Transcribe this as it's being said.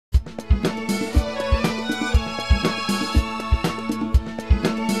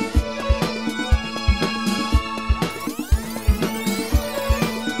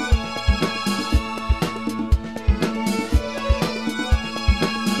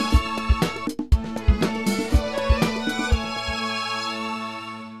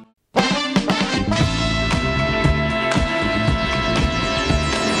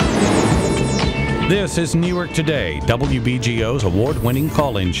This is Newark Today, WBGO's award-winning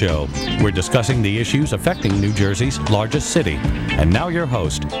call-in show. We're discussing the issues affecting New Jersey's largest city. And now your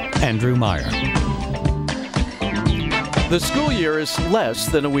host, Andrew Meyer. The school year is less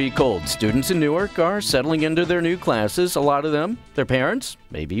than a week old. Students in Newark are settling into their new classes, a lot of them, their parents,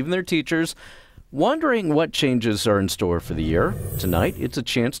 maybe even their teachers, wondering what changes are in store for the year. Tonight, it's a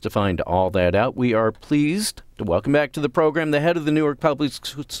chance to find all that out. We are pleased to welcome back to the program the head of the Newark Public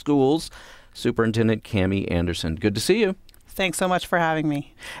Schools, Superintendent Cami Anderson. Good to see you. Thanks so much for having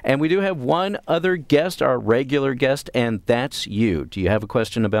me. And we do have one other guest, our regular guest, and that's you. Do you have a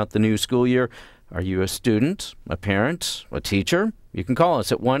question about the new school year? Are you a student, a parent, a teacher? You can call us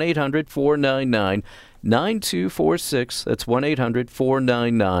at 1-800-499-9246. That's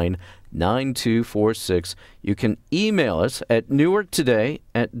 1-800-499-9246. You can email us at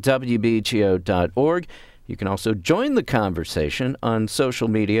newarktoday@wbgo.org. You can also join the conversation on social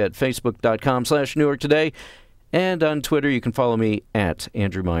media at facebook.com/NewarkToday. And on Twitter, you can follow me at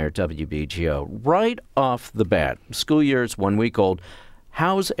Andrew Meyer, WBGO. Right off the bat, school year is 1 week old.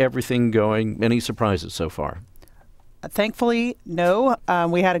 How's everything going? Any surprises so far? Thankfully, no.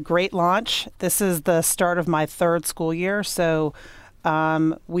 We had a great launch. This is the start of my third school year, so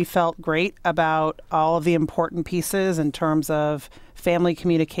we felt great about all of the important pieces in terms of family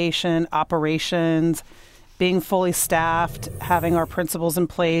communication, operations, being fully staffed, having our principals in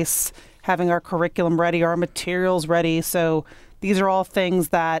place, having our curriculum ready, our materials ready. So these are all things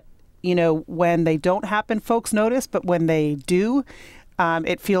that, you know, when they don't happen, folks notice, but when they do,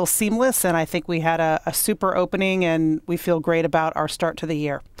 it feels seamless. And I think we had a super opening, and we feel great about our start to the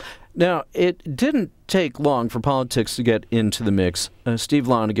year. Now, it didn't take long for politics to get into the mix. Steve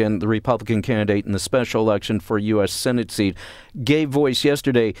Lonigan, the Republican candidate in the special election for U.S. Senate seat, gave voice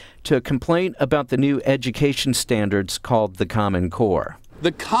yesterday to a complaint about the new education standards called the Common Core.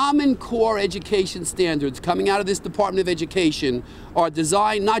 The Common Core education standards coming out of this Department of Education are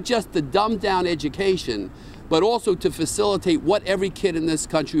designed not just to dumb down education, but also to facilitate what every kid in this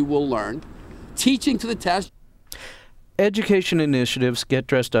country will learn, teaching to the test. Education initiatives get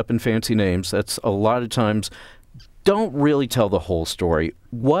dressed up in fancy names. That's a lot of times don't really tell the whole story.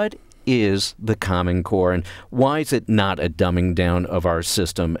 What is the Common Core, and why is it not a dumbing down of our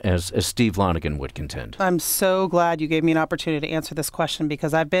system, as Steve Lonigan would contend? I'm so glad you gave me an opportunity to answer this question,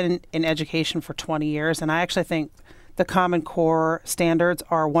 because I've been in education for 20 years, and I actually think the Common Core standards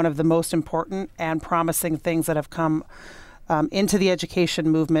are one of the most important and promising things that have come into the education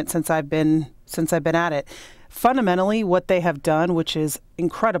movement since I've been at it. Fundamentally, what they have done, which is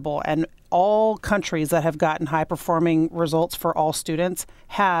incredible, and all countries that have gotten high-performing results for all students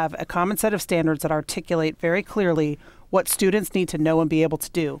have a common set of standards that articulate very clearly what students need to know and be able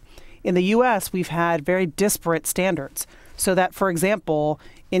to do. In the U.S., we've had very disparate standards, so that, for example,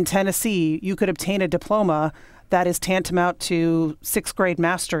 in Tennessee, you could obtain a diploma that is tantamount to 6th grade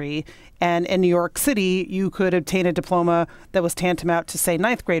mastery, and in New York City, you could obtain a diploma that was tantamount to, say,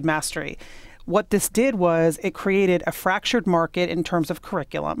 9th grade mastery. What this did was it created a fractured market in terms of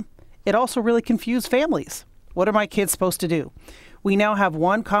curriculum. It also really confused families. What are my kids supposed to do? We now have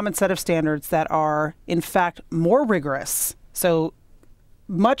one common set of standards that are, in fact, more rigorous, so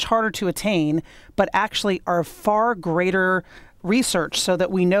much harder to attain, but actually are far greater research, so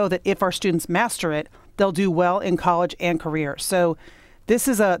that we know that if our students master it, they'll do well in college and career. So this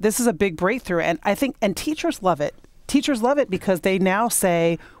is a big breakthrough, and I think teachers love it. Teachers love it because they now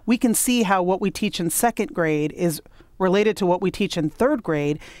say, we can see how what we teach in 2nd grade is related to what we teach in 3rd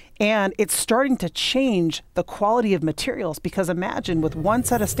grade, and it's starting to change the quality of materials, because imagine with one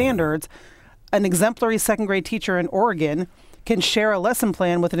set of standards, an exemplary 2nd grade teacher in Oregon can share a lesson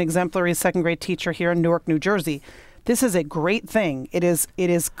plan with an exemplary 2nd grade teacher here in Newark, New Jersey. This is a great thing. It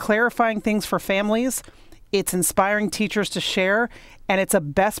is clarifying things for families. It's inspiring teachers to share, and it's a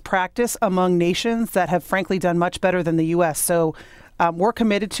best practice among nations that have frankly done much better than the U.S. So we're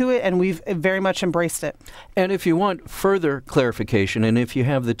committed to it, and we've very much embraced it. And if you want further clarification, and if you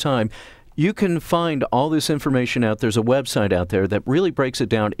have the time, you can find all this information out. There's a website out there that really breaks it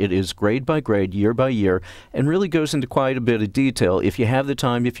down. It is grade by grade, year by year, and really goes into quite a bit of detail. If you have the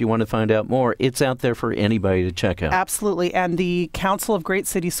time, if you want to find out more, it's out there for anybody to check out. Absolutely. And the Council of Great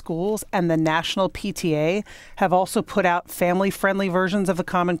City Schools and the National PTA have also put out family-friendly versions of the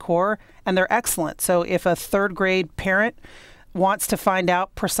Common Core, and they're excellent. So if a 3rd grade parent wants to find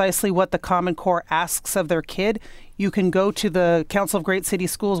out precisely what the Common Core asks of their kid, you can go to the Council of Great City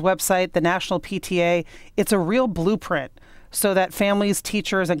Schools website, the National PTA. It's a real blueprint so that families,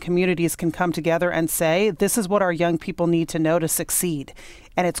 teachers, and communities can come together and say, this is what our young people need to know to succeed.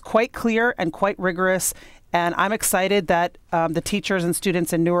 And it's quite clear and quite rigorous, And I'm excited that the teachers and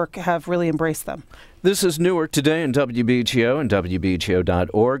students in Newark have really embraced them. This is Newark Today on WBGO and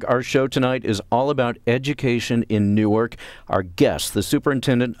WBGO.org. Our show tonight is all about education in Newark. Our guest, the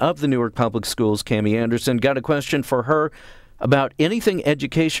superintendent of the Newark Public Schools, Cami Anderson, got a question for her about anything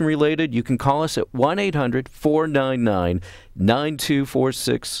education related. You can call us at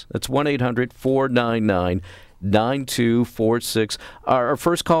 1-800-499-9246. That's 1-800-499-9246. Our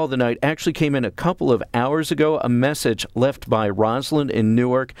first call of the night actually came in a couple of hours ago, a message left by Rosalind in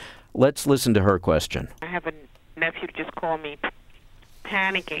Newark. Let's listen to her question. I have a nephew just called me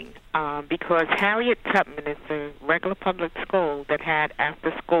panicking because Harriet Tubman is a regular public school that had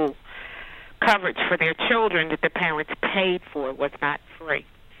after-school coverage for their children that the parents paid for. Was not free.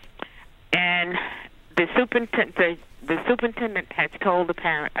 And the superintendent has told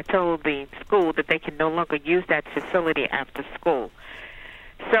the school that they can no longer use that facility after school.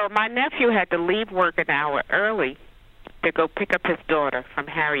 So my nephew had to leave work an hour early to go pick up his daughter from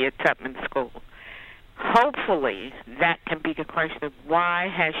Harriet Tubman School. Hopefully that can be the question of why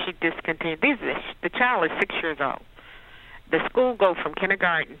has she discontinued. The child is 6 years old. The school goes from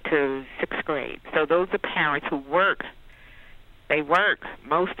kindergarten to 6th grade. So those are parents who work. They work,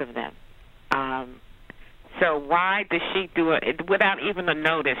 most of them. So why does she do it without even a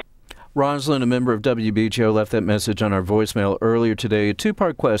notice? Rosalind, a member of WBGO, left that message on our voicemail earlier today. A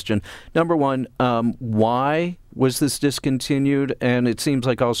two-part question. Number one, why was this discontinued? And it seems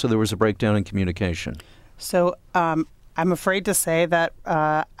like also there was a breakdown in communication. So I'm afraid to say that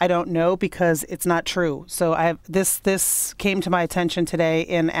I don't know because it's not true. So this came to my attention today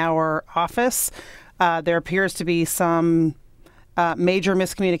in our office. There appears to be some major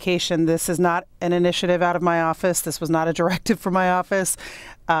miscommunication. This is not an initiative out of my office. This was not a directive from my office.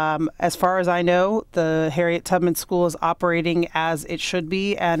 As far as I know, the Harriet Tubman School is operating as it should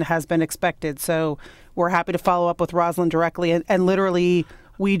be and has been expected. So we're happy to follow up with Rosalind directly. And literally,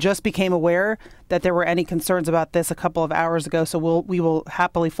 we just became aware that there were any concerns about this a couple of hours ago. So we will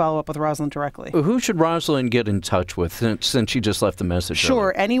happily follow up with Rosalind directly. Who should Rosalind get in touch with since she just left the message?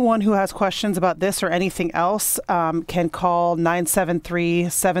 Sure. earlier? Anyone who has questions about this or anything else can call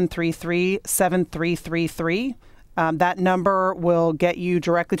 973-733-7333. That number will get you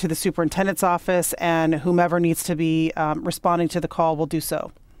directly to the superintendent's office, and whomever needs to be responding to the call will do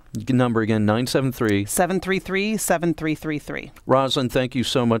so. Number again, 973. 733-7333. Rosalind, thank you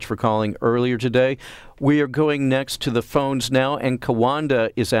so much for calling earlier today. We are going next to the phones now, and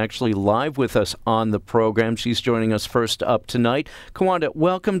Kawanda is actually live with us on the program. She's joining us first up tonight. Kawanda,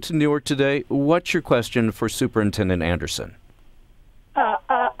 welcome to Newark Today. What's your question for Superintendent Anderson? I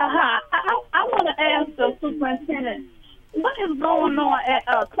want to ask the superintendent, what is going on at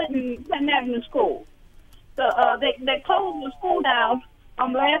Clinton Avenue School? They closed the school down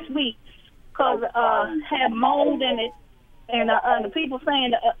last week because had mold in it, and the people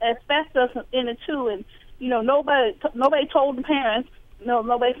saying asbestos in it too, and nobody told the parents.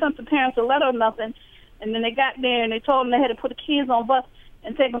 Nobody sent the parents a letter or nothing, and then they got there and they told them they had to put the kids on bus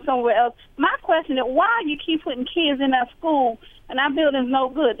and take them somewhere else. My question is, why you keep putting kids in that school and our building's no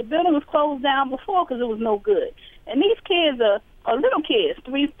good? The building was closed down before because it was no good. And these kids are little kids,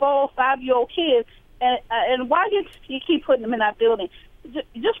 3, 4, 5-year-old kids, and why you keep putting them in that building?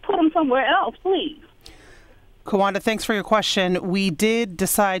 Just put them somewhere else, please. Kawanda, thanks for your question. We did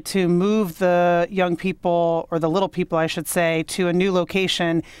decide to move the young people, or the little people, I should say, to a new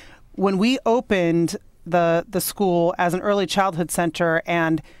location. When we opened the school as an early childhood center,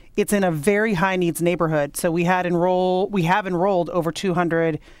 and it's in a very high needs neighborhood. So we have enrolled over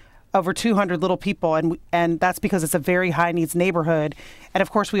 200 little people, and that's because it's a very high needs neighborhood. And of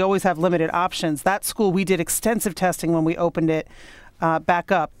course, we always have limited options. That school, we did extensive testing when we opened it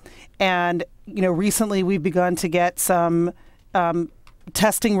back up. And, recently we've begun to get some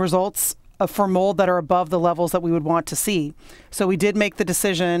testing results for mold that are above the levels that we would want to see. So we did make the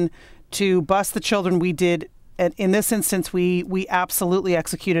decision to bus the children. We did, in this instance, we absolutely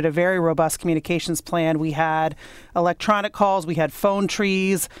executed a very robust communications plan. We had electronic calls, we had phone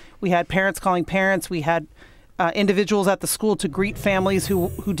trees, we had parents calling parents, we had individuals at the school to greet families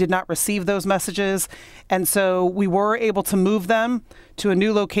who did not receive those messages. And so we were able to move them to a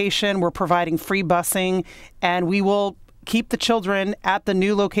new location. We're providing free busing, and we will keep the children at the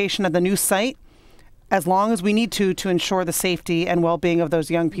new location, at the new site, as long as we need to ensure the safety and well-being of those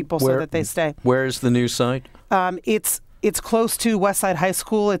young people so that they stay. Where is the new site? It's close to Westside High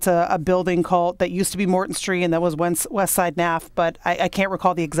School. It's a building that used to be Morton Street, and that was Westside NAF, but I can't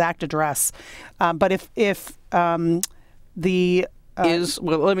recall the exact address. But if the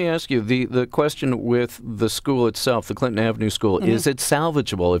Well, let me ask you, the question with the school itself, the Clinton Avenue School, is it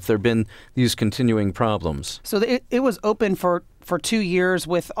salvageable if there have been these continuing problems? So it was open for 2 years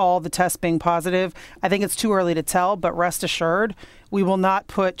with all the tests being positive. I think it's too early to tell, but rest assured, we will not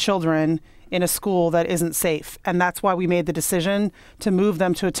put children in a school that isn't safe. And that's why we made the decision to move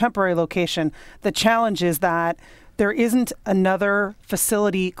them to a temporary location. The challenge is that there isn't another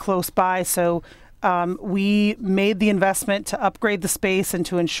facility close by. So we made the investment to upgrade the space and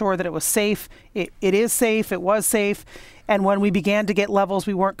to ensure that it was safe. It is safe. It was safe. And when we began to get levels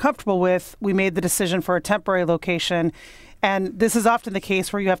we weren't comfortable with, we made the decision for a temporary location. And this is often the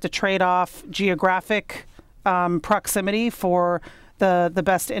case where you have to trade off geographic proximity for the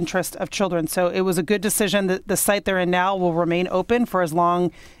best interest of children. So it was a good decision that the site they're in now will remain open for as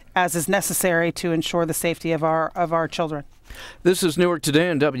long as is necessary to ensure the safety of our children. This is Newark Today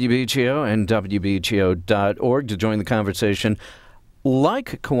on WBGO and WBGO.org. To join the conversation,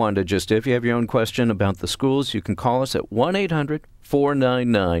 like Kawanda just did, if you have your own question about the schools, you can call us at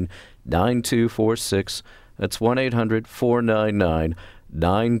 1-800-499-9246. That's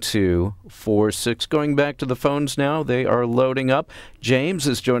 1-800-499-9246. Going back to the phones now, they are loading up. James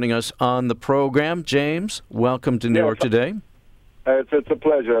is joining us on the program. James, welcome to Newark Today. It's a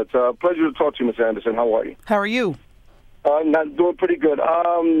pleasure. It's a pleasure to talk to you, Ms. Anderson. How are you? How are you? Not doing pretty good.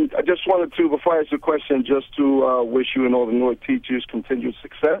 I just wanted to, before I ask the question, just to wish you and all the Newark teachers continued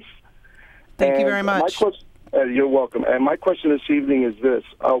success. Thank you very much. You're welcome. And my question this evening is this.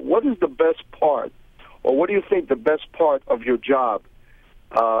 What is the best part, or what do you think the best part of your job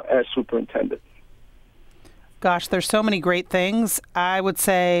as superintendent? Gosh, there's so many great things. I would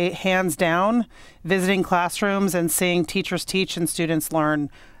say, hands down, visiting classrooms and seeing teachers teach and students learn.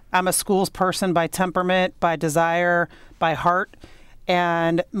 I'm a schools person by temperament, by desire, by heart.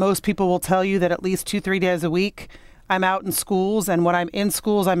 And most people will tell you that at least 2-3 days a week, I'm out in schools. And when I'm in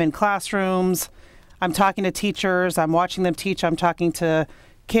schools, I'm in classrooms. I'm talking to teachers. I'm watching them teach. I'm talking to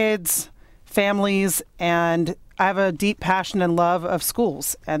kids, families, and I have a deep passion and love of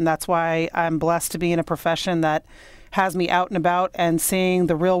schools. And that's why I'm blessed to be in a profession that has me out and about and seeing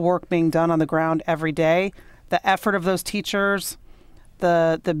the real work being done on the ground every day. The effort of those teachers,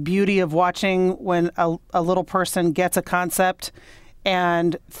 the beauty of watching when a little person gets a concept,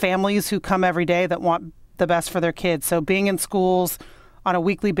 and families who come every day that want the best for their kids. So being in schools on a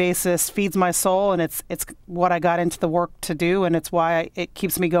weekly basis feeds my soul, and it's what I got into the work to do, and it's why it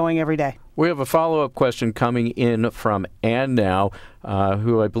keeps me going every day. We have a follow-up question coming in from Ann now,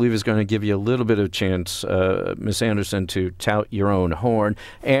 who I believe is going to give you a little bit of chance, Ms. Anderson, to tout your own horn.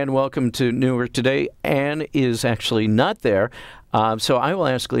 Ann, welcome to Newark Today. Ann is actually not there, so I will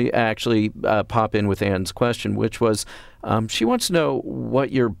actually pop in with Ann's question, which was she wants to know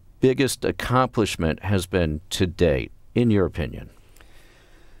what your biggest accomplishment has been to date, in your opinion.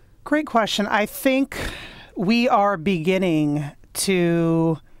 Great question. I think we are beginning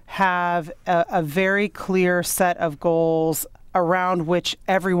to have a very clear set of goals around which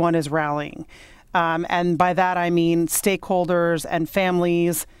everyone is rallying. And by that, I mean stakeholders and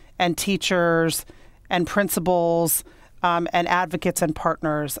families and teachers and principals and advocates and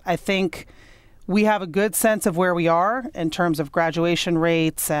partners. I think we have a good sense of where we are in terms of graduation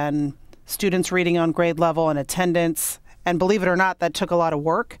rates and students reading on grade level and attendance. And believe it or not, that took a lot of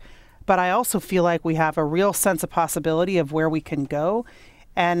work. But I also feel like we have a real sense of possibility of where we can go.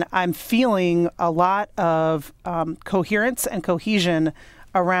 And I'm feeling a lot of coherence and cohesion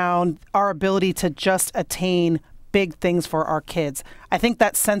around our ability to just attain big things for our kids. I think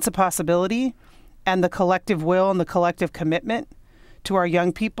that sense of possibility and the collective will and the collective commitment to our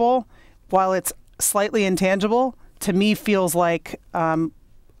young people, while it's slightly intangible, to me feels like a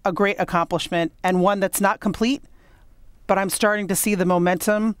great accomplishment and one that's not complete, but I'm starting to see the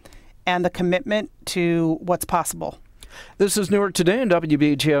momentum and the commitment to what's possible. This is Newark Today on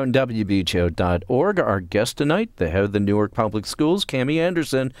WBGO and WBGO.org. Our guest tonight, the head of the Newark Public Schools, Cami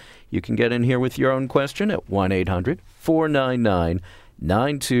Anderson. You can get in here with your own question at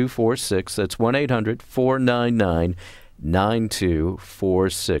 1-800-499-9246. That's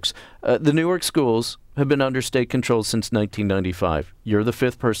 1-800-499-9246. The Newark schools have been under state control since 1995. You're the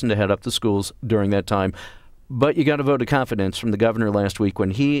fifth person to head up the schools during that time. But you got a vote of confidence from the governor last week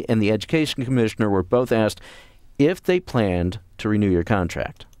when he and the education commissioner were both asked if they planned to renew your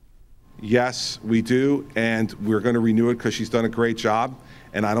contract. Yes, we do, and we're going to renew it because she's done a great job,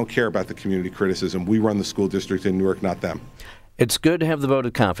 and I don't care about the community criticism. We run the school district in Newark, not them. It's good to have the vote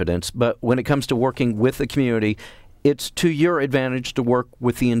of confidence, but when it comes to working with the community, it's to your advantage to work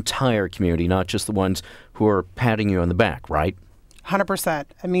with the entire community, not just the ones who are patting you on the back, right? 100%.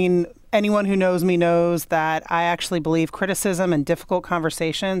 I mean, Anyone who knows me knows that I actually believe criticism and difficult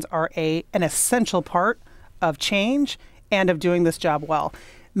conversations are an essential part of change and of doing this job well.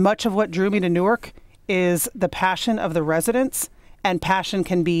 Much of what drew me to Newark is the passion of the residents, and passion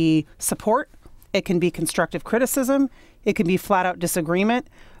can be support, it can be constructive criticism, it can be flat out disagreement.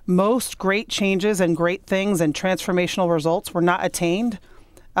 Most great changes and great things and transformational results were not attained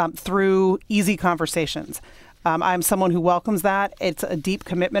through easy conversations. I'm someone who welcomes that. It's a deep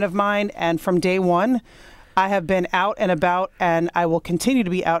commitment of mine. And from day one, I have been out and about, and I will continue to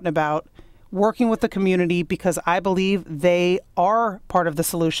be out and about working with the community because I believe they are part of the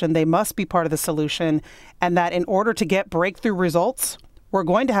solution. They must be part of the solution. And that in order to get breakthrough results, we're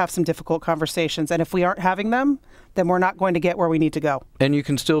going to have some difficult conversations. And if we aren't having them, then we're not going to get where we need to go. And you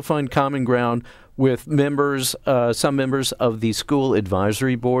can still find common ground with members, some members of the school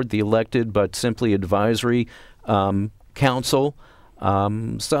advisory board, the elected but simply advisory council,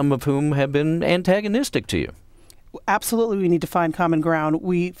 some of whom have been antagonistic to you. Absolutely, we need to find common ground.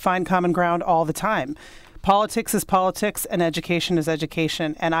 We find common ground all the time. Politics is politics and education is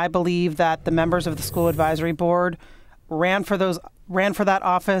education. And I believe that the members of the school advisory board ran for that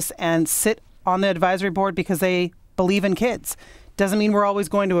office and sit on the advisory board because they believe in kids. Doesn't mean we're always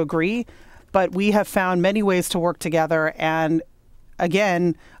going to agree, but we have found many ways to work together. And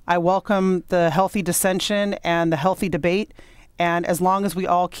again, I welcome the healthy dissension and the healthy debate. And as long as we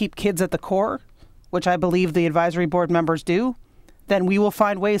all keep kids at the core, which I believe the advisory board members do, then we will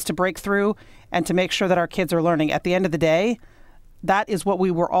find ways to break through and to make sure that our kids are learning. At the end of the day, that is what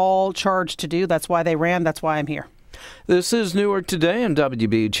we were all charged to do. That's why they ran. That's why I'm here. This is Newark Today on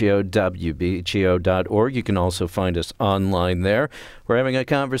WBGO, WBGO.org. You can also find us online there. We're having a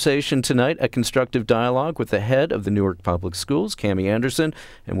conversation tonight, a constructive dialogue with the head of the Newark Public Schools, Cami Anderson,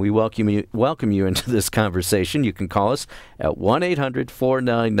 and we welcome you into this conversation. You can call us at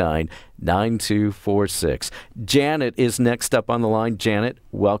 1-800-499-9246. Janet is next up on the line. Janet,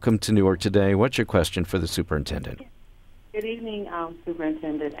 welcome to Newark Today. What's your question for the superintendent? Good evening,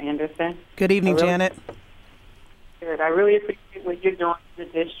 Superintendent Anderson. Good evening, Janet. Good. I really appreciate what you're doing in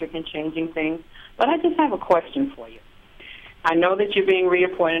the district and changing things, but I just have a question for you. I know that you're being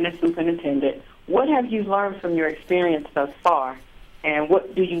reappointed as superintendent. What have you learned from your experience thus far, and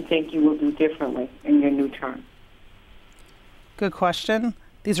what do you think you will do differently in your new term? Good question.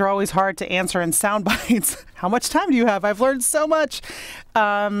 These are always hard to answer in sound bites. How much time do you have? I've learned so much.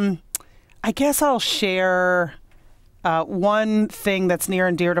 I guess I'll share one thing that's near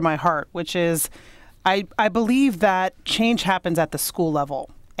and dear to my heart, which is I believe that change happens at the school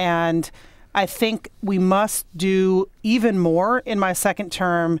level. And I think we must do even more in my second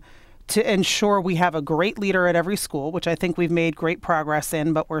term to ensure we have a great leader at every school, which I think we've made great progress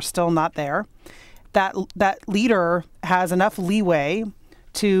in, but we're still not there. That leader has enough leeway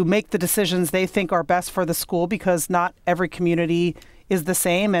to make the decisions they think are best for the school, because not every community is the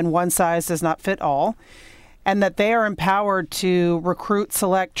same and one size does not fit all. And that they are empowered to recruit,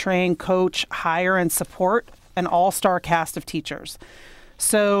 select, train, coach, hire, and support an all-star cast of teachers.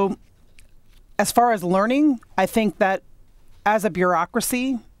 So as far as learning, I think that as a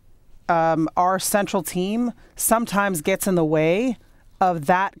bureaucracy, our central team sometimes gets in the way of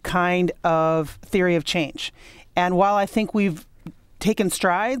that kind of theory of change. And while I think we've taken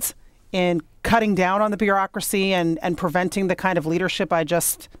strides in cutting down on the bureaucracy and preventing the kind of leadership I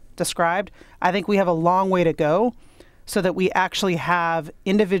just described, I think we have a long way to go so that we actually have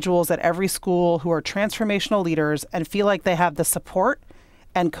individuals at every school who are transformational leaders and feel like they have the support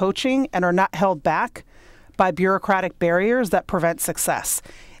and coaching and are not held back by bureaucratic barriers that prevent success.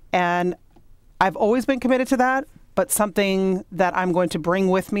 And I've always been committed to that, but something that I'm going to bring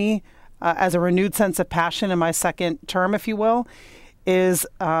with me as a renewed sense of passion in my second term, if you will, is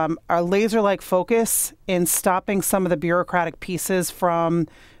our laser-like focus in stopping some of the bureaucratic pieces from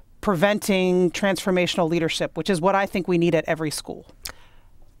preventing transformational leadership, which is what I think we need at every school.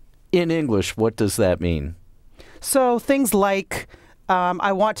 In English, what does that mean? So things like,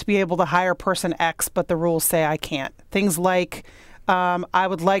 I want to be able to hire person X, but the rules say I can't. Things like, I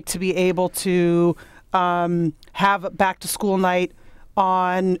would like to be able to have back to school night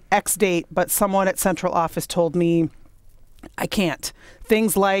on X date, but someone at central office told me I can't.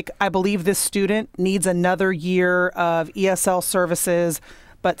 Things like, I believe this student needs another year of ESL services,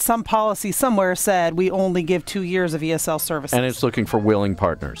 but some policy somewhere said we only give 2 years of ESL services. And it's looking for willing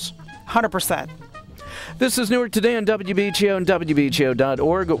partners. 100%. This is Newark Today on WBGO and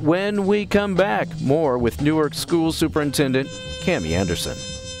WBGO.org. When we come back, more with Newark School Superintendent Cami Anderson.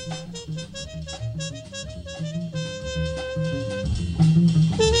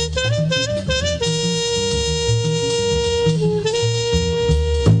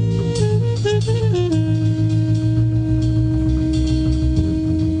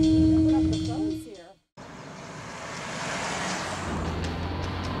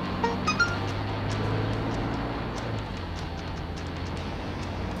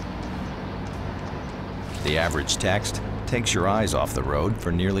 Each text takes your eyes off the road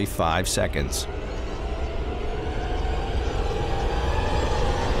for nearly 5 seconds.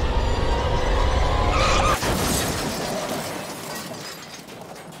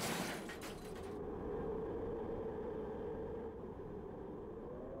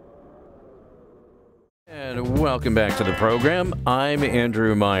 And welcome back to the program. I'm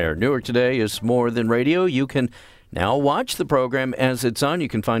Andrew Meyer. Newark Today is more than radio. You can now watch the program as it's on. You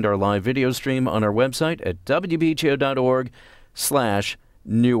can find our live video stream on our website at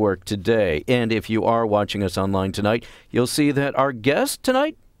wbgo.org/Newark Today. And if you are watching us online tonight, you'll see that our guest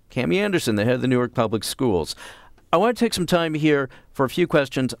tonight, Cami Anderson, the head of the Newark Public Schools. I want to take some time here for a few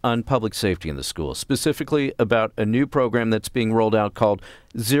questions on public safety in the schools, specifically about a new program that's being rolled out called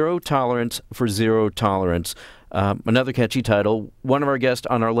Zero Tolerance for Zero Tolerance. Another catchy title. One of our guests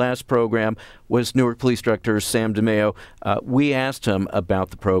on our last program was Newark Police Director Sam DeMeo. We asked him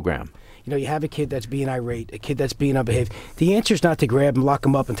about the program. You know, you have a kid that's being irate, a kid that's being unbehaved. The answer is not to grab him, lock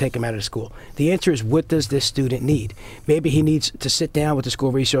him up, and take him out of the school. The answer is, what does this student need? Maybe he needs to sit down with the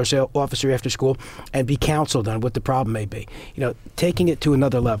school resource officer after school and be counseled on what the problem may be. You know, taking it to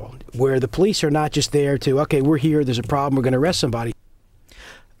another level, where the police are not just there to, okay, we're here, there's a problem, we're going to arrest somebody.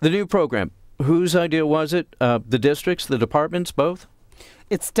 The new program, whose idea was it? The districts, the departments, both?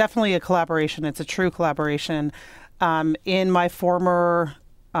 It's definitely a collaboration. It's a true collaboration. In my former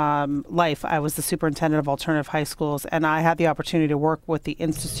life, I was the superintendent of alternative high schools, and I had the opportunity to work with the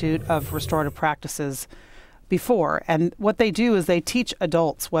Institute of Restorative Practices before. And what they do is they teach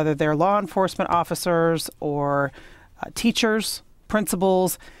adults, whether they're law enforcement officers or teachers,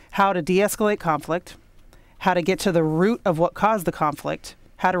 principals, how to de-escalate conflict, how to get to the root of what caused the conflict,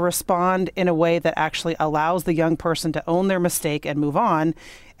 how to respond in a way that actually allows the young person to own their mistake and move on,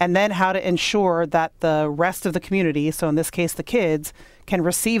 and then how to ensure that the rest of the community, so in this case the kids, can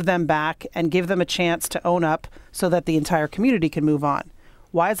receive them back and give them a chance to own up so that the entire community can move on.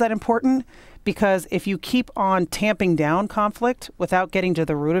 Why is that important? Because if you keep on tamping down conflict without getting to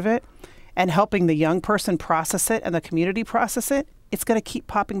the root of it and helping the young person process it and the community process it, it's going to keep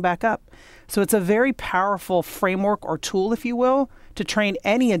popping back up. So it's a very powerful framework or tool, if you will, to train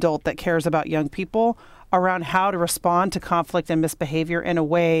any adult that cares about young people around how to respond to conflict and misbehavior in a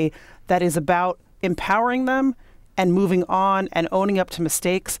way that is about empowering them and moving on and owning up to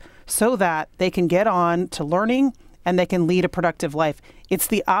mistakes so that they can get on to learning and they can lead a productive life. It's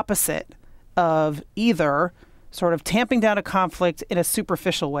the opposite of either sort of tamping down a conflict in a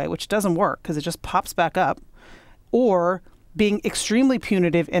superficial way, which doesn't work because it just pops back up, or being extremely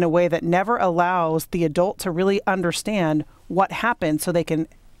punitive in a way that never allows the adult to really understand what happened so they can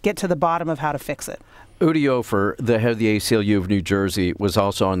get to the bottom of how to fix it. Udi Ofer, the head of the ACLU of New Jersey, was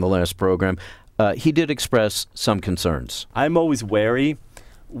also on the last program. He did express some concerns. I'm always wary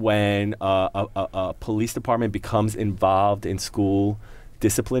when a police department becomes involved in school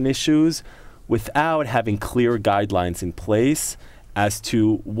discipline issues without having clear guidelines in place as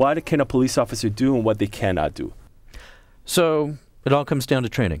to what can a police officer do and what they cannot do. So it all comes down to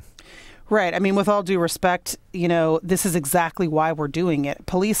training. Right. I mean, with all due respect, you know, this is exactly why we're doing it.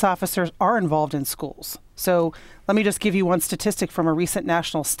 Police officers are involved in schools. So let me just give you one statistic from a recent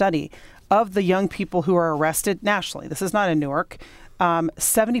national study. Of the young people who are arrested nationally, this is not in Newark,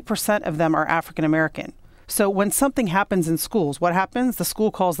 70% of them are African American. So when something happens in schools, what happens? The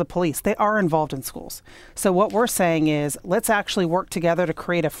school calls the police. They are involved in schools. So what we're saying is, let's actually work together to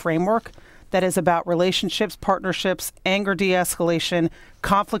create a framework that is about relationships, partnerships, anger de-escalation,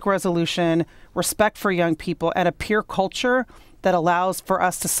 conflict resolution, respect for young people, and a peer culture that allows for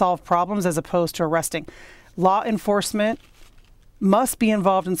us to solve problems as opposed to arresting. Law enforcement must be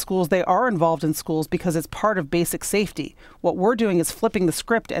involved in schools. They are involved in schools because it's part of basic safety. What we're doing is flipping the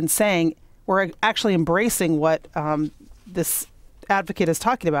script and saying we're actually embracing what this advocate is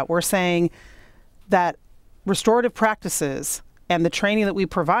talking about. We're saying that restorative practices and the training that we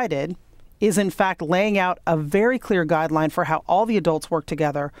provided is in fact laying out a very clear guideline for how all the adults work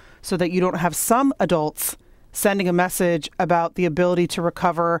together so that you don't have some adults sending a message about the ability to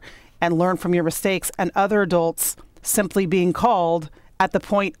recover and learn from your mistakes and other adults simply being called at the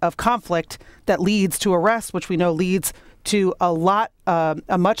point of conflict that leads to arrest, which we know leads to a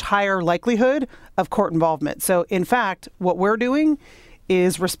much higher likelihood of court involvement. So in fact, what we're doing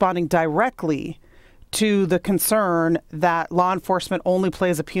is responding directly to the concern that law enforcement only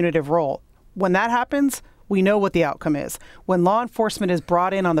plays a punitive role. When that happens, we know what the outcome is. When law enforcement is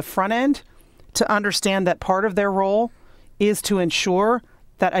brought in on the front end to understand that part of their role is to ensure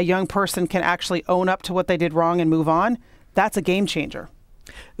that a young person can actually own up to what they did wrong and move on, that's a game changer.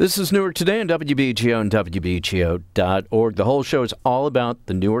 This is Newark Today on WBGO and WBGO.org. The whole show is all about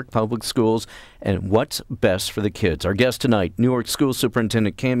the Newark Public Schools and what's best for the kids. Our guest tonight, Newark School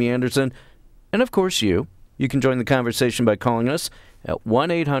Superintendent Cami Anderson, and of course you. You can join the conversation by calling us at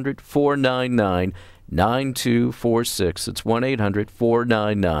 1-800-499-9246. It's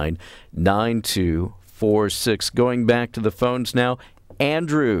 1-800-499-9246. Going back to the phones now,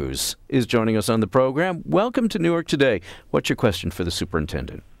 Andrews is joining us on the program. Welcome to Newark Today. What's your question for the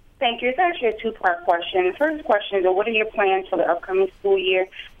superintendent? Thank you. It's actually a two-part question. The first question is, what are your plans for the upcoming school year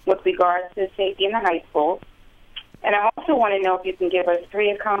with regards to safety in the high school? And I also want to know if you can give us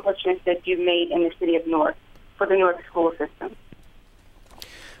 3 accomplishments that you've made in the city of Newark for the Newark school system.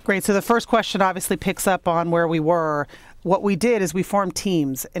 Great. So the first question obviously picks up on where we were. What we did is we formed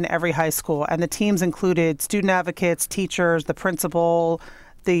teams in every high school, and the teams included student advocates, teachers, the principal,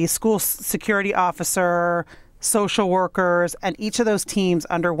 the school security officer, social workers, and each of those teams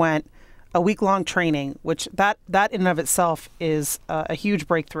underwent a week-long training, which that in and of itself is a huge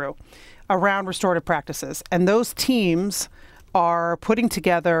breakthrough around restorative practices. And those teams are putting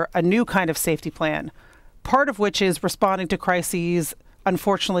together a new kind of safety plan, part of which is responding to crises,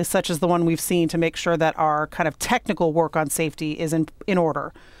 unfortunately, such as the one we've seen, to make sure that our kind of technical work on safety is in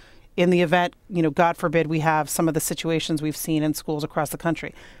order. In the event, God forbid, we have some of the situations we've seen in schools across the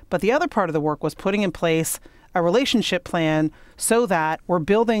country. But the other part of the work was putting in place a relationship plan so that we're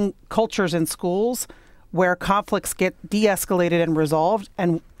building cultures in schools where conflicts get de-escalated and resolved,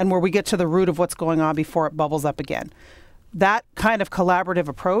 and where we get to the root of what's going on before it bubbles up again. That kind of collaborative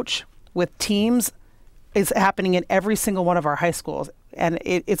approach with teams is happening in every single one of our high schools. And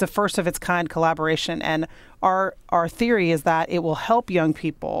it's a first of its kind collaboration. And our theory is that it will help young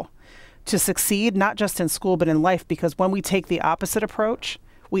people to succeed, not just in school, but in life, because when we take the opposite approach,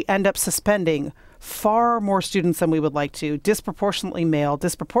 we end up suspending far more students than we would like to, disproportionately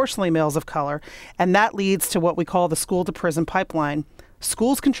males of color. And that leads to what we call the school to prison pipeline.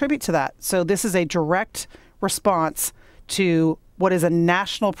 Schools contribute to that. So this is a direct response to what is a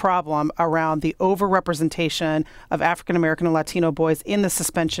national problem around the overrepresentation of African American and Latino boys in the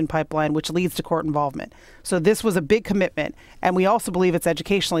suspension pipeline, which leads to court involvement. So this was a big commitment. And we also believe it's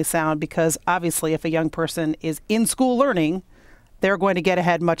educationally sound because obviously if a young person is in school learning, they're going to get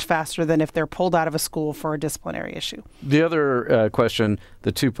ahead much faster than if they're pulled out of a school for a disciplinary issue. The other question,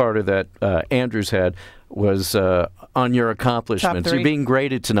 the two-parter that Andrews had, was on your accomplishments. You're being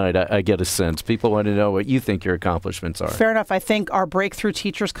graded tonight, I get a sense. People want to know what you think your accomplishments are. Fair enough. I think our breakthrough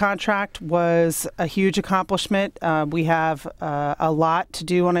teachers contract was a huge accomplishment. We have a lot to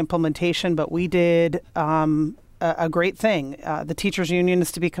do on implementation, but we did a great thing. The teachers union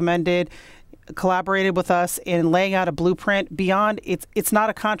is to be commended, collaborated with us in laying out a blueprint beyond it's not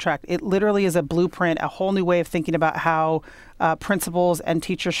a contract. It literally is a blueprint, a whole new way of thinking about how principals and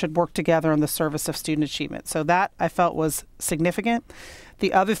teachers should work together in the service of student achievement. So that I felt was significant.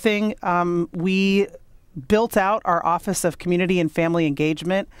 The other thing, we built out our Office of Community and Family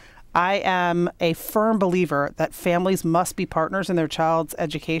Engagement. I am a firm believer that families must be partners in their child's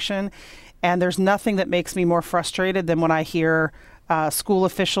education. And there's nothing that makes me more frustrated than when I hear school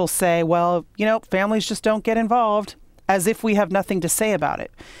officials say, well, families just don't get involved, as if we have nothing to say about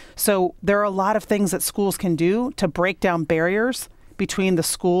it. So there are a lot of things that schools can do to break down barriers between the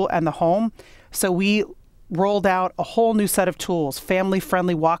school and the home. So we rolled out a whole new set of tools,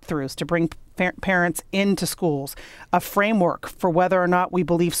 family-friendly walkthroughs to bring parents into schools, a framework for whether or not we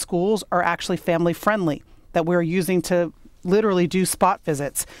believe schools are actually family-friendly that we're using to literally do spot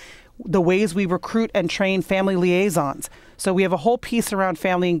visits, the ways we recruit and train family liaisons. So we have a whole piece around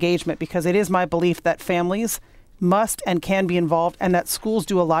family engagement because it is my belief that families must and can be involved and that schools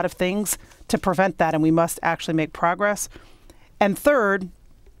do a lot of things to prevent that, and we must actually make progress. And third,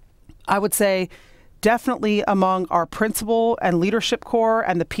 I would say definitely among our principal and leadership core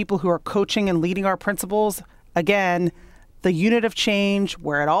and the people who are coaching and leading our principals, again, the unit of change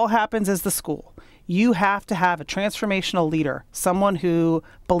where it all happens is the school. You have to have a transformational leader, someone who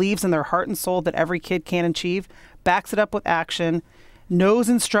believes in their heart and soul that every kid can achieve, backs it up with action, knows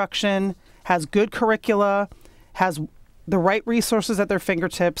instruction, has good curricula, has the right resources at their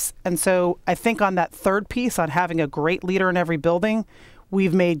fingertips. And so I think on that third piece, on having a great leader in every building,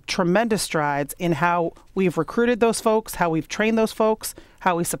 we've made tremendous strides in how we've recruited those folks, how we've trained those folks,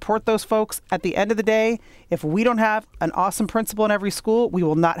 how we support those folks. At the end of the day, if we don't have an awesome principal in every school, we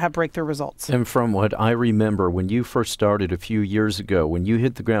will not have breakthrough results. And from what I remember, when you first started a few years ago, when you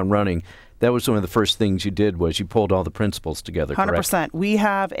hit the ground running, that was one of the first things you did was you pulled all the principals together, 100%. Correct? We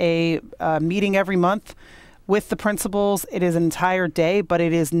have a meeting every month with the principals. It is an entire day, but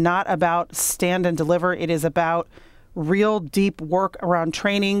it is not about stand and deliver. It is about real deep work around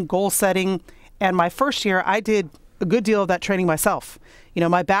training, goal setting. And my first year, I did a good deal of that training myself.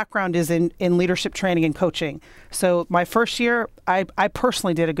 My background is in leadership training and coaching. So my first year, I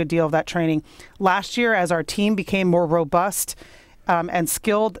personally did a good deal of that training. Last year, as our team became more robust and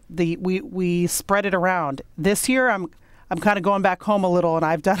skilled, we spread it around. This year, I'm kind of going back home a little, and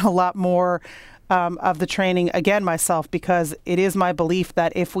I've done a lot more of the training, again, myself, because it is my belief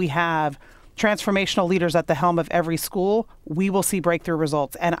that if we have transformational leaders at the helm of every school, we will see breakthrough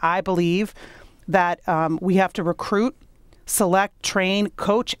results. And I believe that we have to recruit, select, train,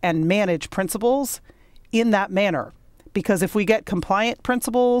 coach, and manage principals in that manner. Because if we get compliant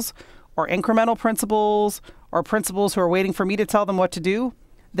principals or incremental principals or principals who are waiting for me to tell them what to do,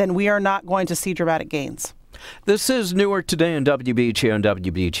 then we are not going to see dramatic gains. This is Newark Today on WBGO and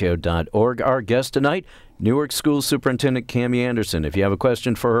WBGO.org. Our guest tonight, Newark School Superintendent Cami Anderson. If you have a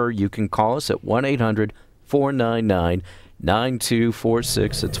question for her, you can call us at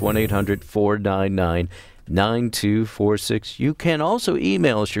 1-800-499-9246. It's 1-800-499-9246. You can also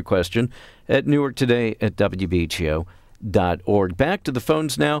email us your question at newarktoday@WBGO.org. Back to the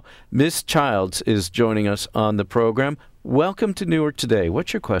phones now. Miss Childs is joining us on the program. Welcome to Newark Today.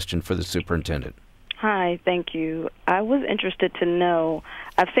 What's your question for the superintendent? Hi, thank you. I was interested to know,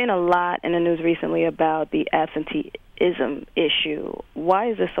 I've seen a lot in the news recently about the absenteeism issue. Why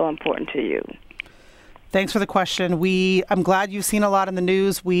is this so important to you? Thanks for the question. I'm glad you've seen a lot in the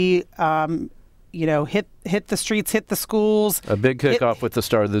news. We, hit the streets, hit the schools. A big kickoff with the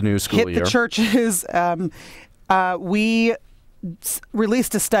start of the new school year. Hit the churches. We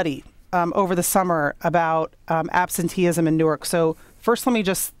released a study over the summer about absenteeism in Newark. So first, let me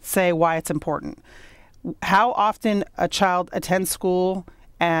just say why it's important. How often a child attends school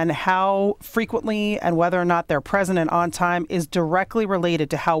and how frequently and whether or not they're present and on time is directly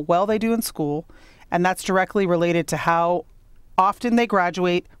related to how well they do in school. And that's directly related to how often they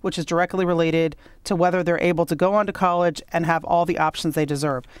graduate, which is directly related to whether they're able to go on to college and have all the options they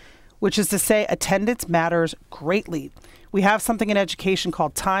deserve, which is to say attendance matters greatly. We have something in education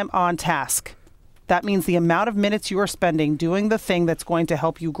called time on task. That means the amount of minutes you are spending doing the thing that's going to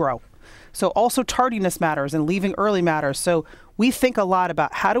help you grow. So also tardiness matters and leaving early matters. So we think a lot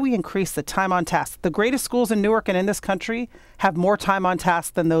about how do we increase the time on task. The greatest schools in Newark and in this country have more time on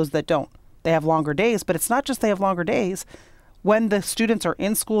task than those that don't. They have longer days, but it's not just they have longer days. When the students are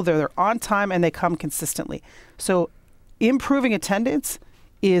in school, they're on time and they come consistently. So improving attendance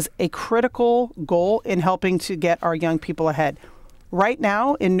is a critical goal in helping to get our young people ahead. Right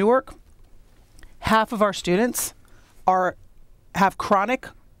now in Newark, half of our students have chronic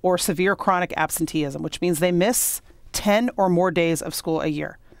or severe chronic absenteeism, which means they miss 10 or more days of school a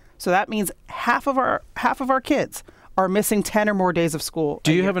year. So that means half of our kids are missing 10 or more days of school.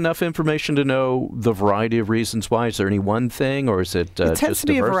 Do you have enough information to know the variety of reasons why? Is there any one thing, or is it It tends to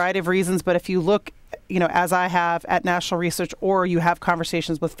be a variety of reasons, but if you look, as I have at National Research, or you have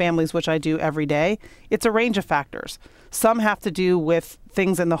conversations with families, which I do every day, it's a range of factors. Some have to do with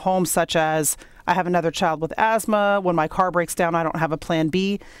things in the home, such as I have another child with asthma. When my car breaks down, I don't have a plan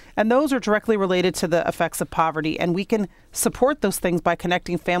B. And those are directly related to the effects of poverty. And we can support those things by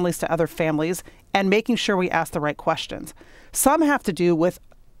connecting families to other families and making sure we ask the right questions. Some have to do with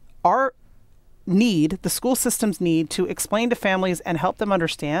our need, the school system's need, to explain to families and help them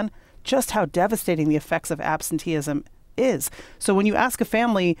understand just how devastating the effects of absenteeism is. So when you ask a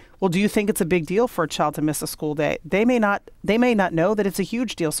family, well, do you think it's a big deal for a child to miss a school day? They may not know that it's a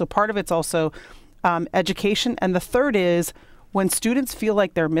huge deal. So part of it's also education. And the third is when students feel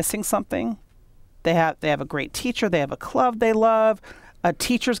like they're missing something, they have a great teacher, they have a club they love, a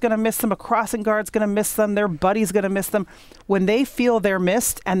teacher's going to miss them, a crossing guard's going to miss them, their buddy's going to miss them. When they feel they're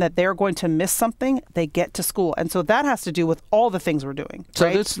missed and that they're going to miss something, they get to school. And so that has to do with all the things we're doing. So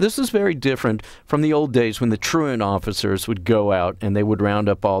right? this is very different from the old days when the truant officers would go out and they would round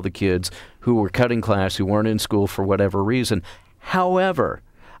up all the kids who were cutting class, who weren't in school for whatever reason. However,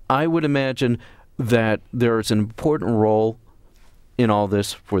 I would imagine that there's an important role in all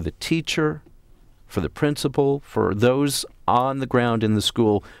this for the teacher, for the principal, for those on the ground in the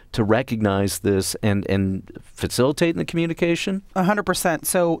school to recognize this and facilitate the communication? 100%.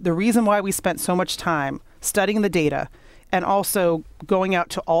 So the reason why we spent so much time studying the data and also going out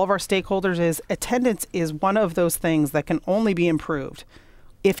to all of our stakeholders is attendance is one of those things that can only be improved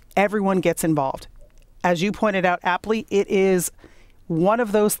if everyone gets involved. As you pointed out aptly, it is one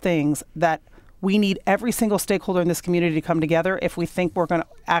of those things that we need every single stakeholder in this community to come together if we think we're going to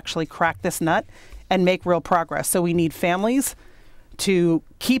actually crack this nut and make real progress. So we need families to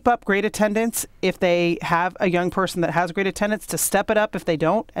keep up great attendance if they have a young person that has great attendance, to step it up if they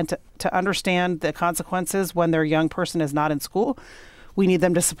don't, and to understand the consequences when their young person is not in school. We need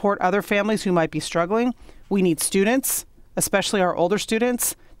them to support other families who might be struggling. We need students, especially our older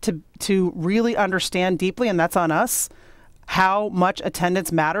students, to really understand deeply, and that's on us, how much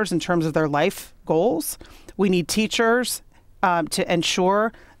attendance matters in terms of their life goals. We need teachers to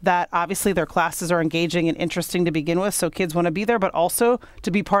ensure that obviously their classes are engaging and interesting to begin with, so kids want to be there, but also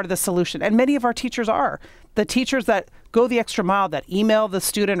to be part of the solution. And many of our teachers are. The teachers that go the extra mile, that email the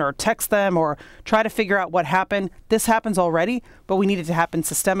student or text them or try to figure out what happened, this happens already, but we need it to happen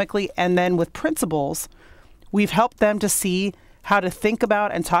systemically. And then with principals, we've helped them to see how to think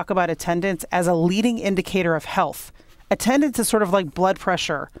about and talk about attendance as a leading indicator of health. Attendance is sort of like blood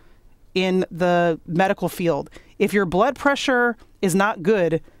pressure in the medical field. If your blood pressure is not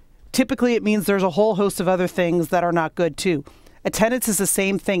good, typically it means there's a whole host of other things that are not good too. Attendance is the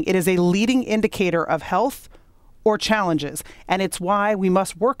same thing. It is a leading indicator of health or challenges, and it's why we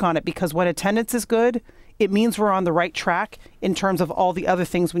must work on it, because when attendance is good, it means we're on the right track in terms of all the other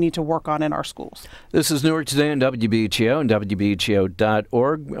things we need to work on in our schools. This is Newark Today on WBGO and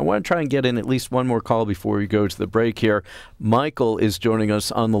WBGO.org. I want to try and get in at least one more call before we go to the break here. Michael is joining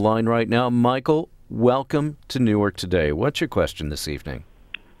us on the line right now. Michael, welcome to Newark Today. What's your question this evening?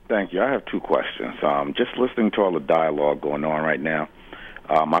 Thank you. I have two questions. Just listening to all the dialogue going on right now,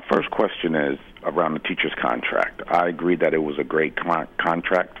 my first question is around the teacher's contract. I agree that it was a great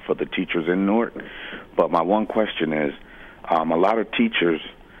contract for the teachers in Newark, but my one question is, a lot of teachers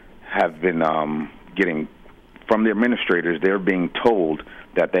have been getting, from the administrators, they're being told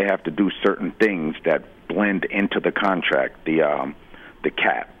that they have to do certain things that blend into the contract, the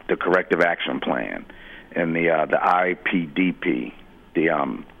CAP, the Corrective Action Plan, and the IPDP,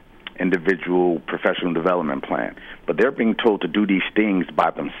 the Individual Professional Development Plan. But they're being told to do these things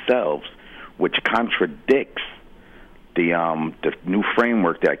by themselves, which contradicts the new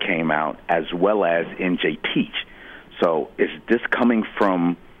framework that came out, as well as NJ Teach. So is this coming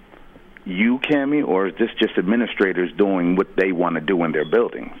from you, Cami, or is this just administrators doing what they want to do in their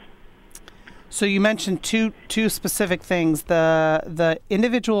buildings? So you mentioned two specific things. The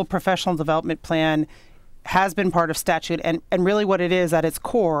Individual Professional Development Plan has been part of statute, and really what it is at its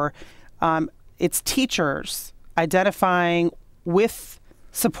core, it's teachers identifying with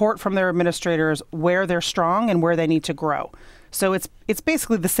support from their administrators where they're strong and where they need to grow. So it's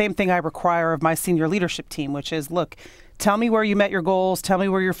basically the same thing I require of my senior leadership team, which is, look, tell me where you met your goals, tell me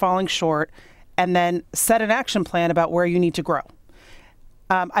where you're falling short, and then set an action plan about where you need to grow.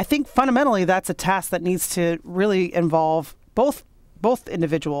 I think fundamentally that's a task that needs to really involve both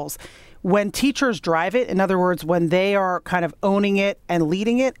individuals. When teachers drive it, in other words, when they are kind of owning it and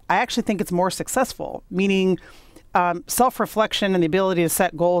leading it, I actually think it's more successful, meaning self-reflection and the ability to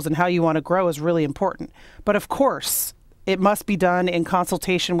set goals and how you want to grow is really important. But of course, it must be done in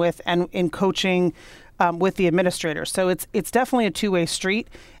consultation with and in coaching with the administrators. So it's definitely a two-way street.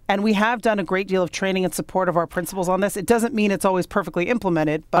 And we have done a great deal of training and support of our principals on this. It doesn't mean it's always perfectly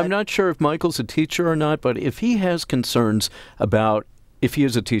implemented. But I'm not sure if Michael's a teacher or not, but if he has concerns about, if he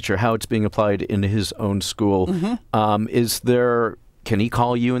is a teacher, how it's being applied in his own school, can he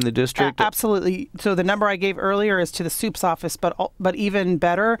call you in the district? Absolutely. So the number I gave earlier is to the SUPS office, but even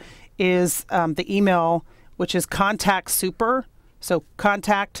better is the email, which is contact super. So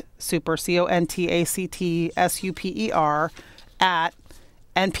contact super, CONTACTSUPER at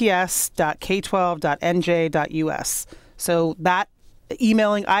nps.k12.nj.us. So that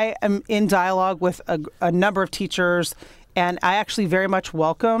emailing, I am in dialogue with a number of teachers, and I actually very much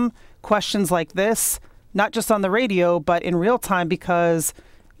welcome questions like this, not just on the radio, but in real time, because,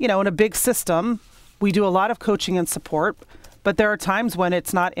 in a big system, we do a lot of coaching and support, but there are times when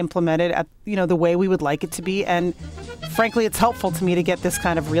it's not implemented at, the way we would like it to be. And frankly, it's helpful to me to get this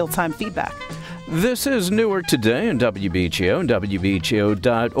kind of real-time feedback. This is Newark Today on WBGO and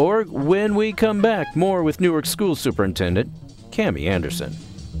WBGO.org. When we come back, more with Newark School Superintendent Cami Anderson.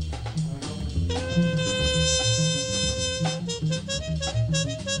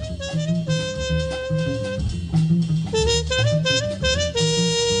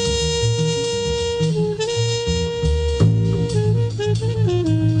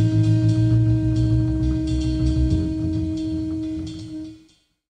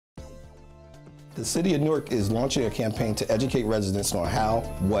 The City of Newark is launching a campaign to educate residents on how,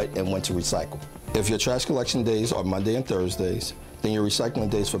 what, and when to recycle. If your trash collection days are Monday and Thursdays, then your recycling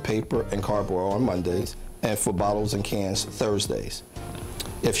days for paper and cardboard are on Mondays, and for bottles and cans, Thursdays.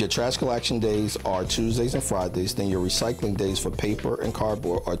 If your trash collection days are Tuesdays and Fridays, then your recycling days for paper and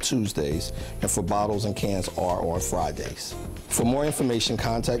cardboard are Tuesdays, and for bottles and cans are on Fridays. For more information,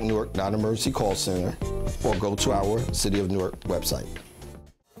 contact Newark Non-Emergency Call Center or go to our City of Newark website.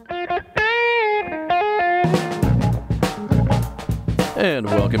 And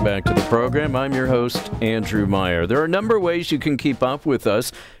welcome back to the program. I'm your host, Andrew Meyer. There are a number of ways you can keep up with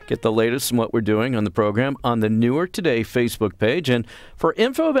us. Get the latest on what we're doing on the program on the Newark Today Facebook page. And for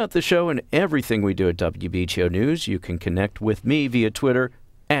info about the show and everything we do at WBGO News, you can connect with me via Twitter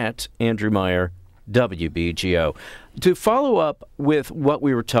at Andrew Meyer, WBGO. To follow up with what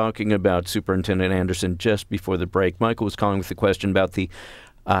we were talking about, Superintendent Anderson, just before the break, Michael was calling with the question about the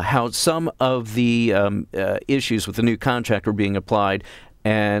how some of the issues with the new contract were being applied.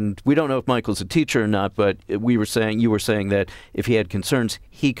 And we don't know if Michael's a teacher or not, but you were saying that if he had concerns,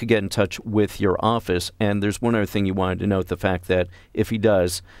 he could get in touch with your office. And there's one other thing you wanted to note, the fact that if he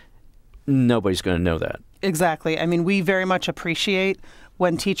does, nobody's going to know that. Exactly. I mean, we very much appreciate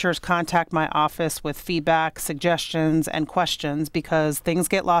when teachers contact my office with feedback, suggestions, and questions, because things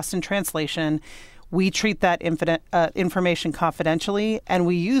get lost in translation. We treat that information confidentially, and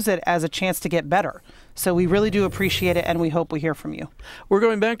we use it as a chance to get better. So we really do appreciate it, and we hope we hear from you. We're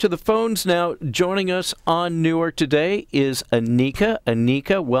going back to the phones now. Joining us on Newark Today is Anika.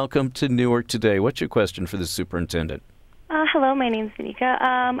 Anika, welcome to Newark Today. What's your question for the superintendent? Hello, my name's Anika.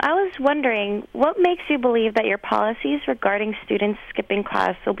 I was wondering, what makes you believe that your policies regarding students skipping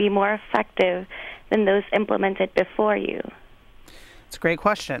class will be more effective than those implemented before you? It's a great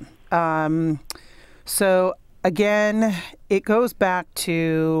question. So again, it goes back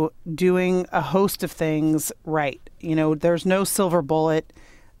to doing a host of things right. You know, there's no silver bullet.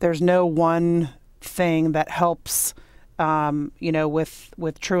 There's no one thing that helps,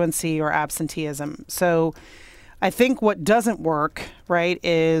 with truancy or absenteeism. So I think what doesn't work, right,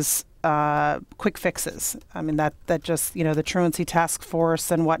 is quick fixes. I mean, that just, the truancy task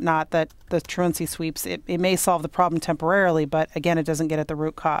force and whatnot, that the truancy sweeps, it may solve the problem temporarily, but again, it doesn't get at the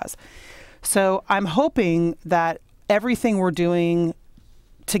root cause. So I'm hoping that everything we're doing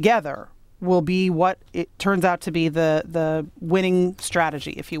together will be what it turns out to be the winning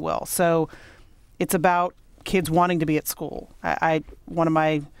strategy, if you will. So it's about kids wanting to be at school. One of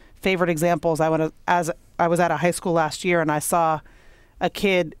my favorite examples, I was at a high school last year, and I saw a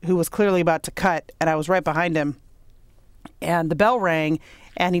kid who was clearly about to cut, and I was right behind him. And the bell rang,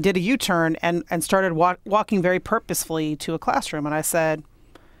 and he did a U-turn and started walking very purposefully to a classroom. And I said,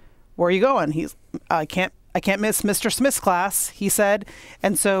 "Where are you going?" I can't miss Mr. Smith's class, he said.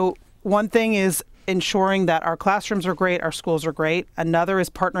 And so one thing is ensuring that our classrooms are great, our schools are great. Another is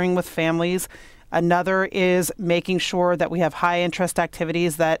partnering with families. Another is making sure that we have high interest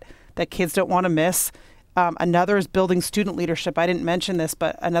activities that kids don't want to miss. Another is building student leadership. I didn't mention this,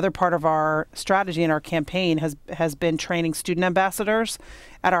 but another part of our strategy and our campaign has been training student ambassadors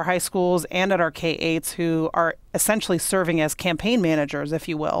at our high schools and at our K-8s who are essentially serving as campaign managers, if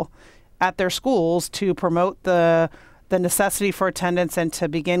you will, at their schools to promote the necessity for attendance and to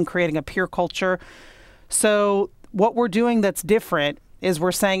begin creating a peer culture. So what we're doing that's different is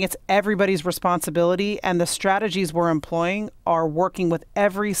we're saying it's everybody's responsibility, and the strategies we're employing are working with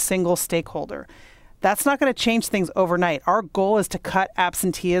every single stakeholder. That's not going to change things overnight. Our goal is to cut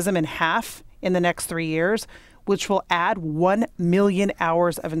absenteeism in half in the next 3 years, which will add 1 million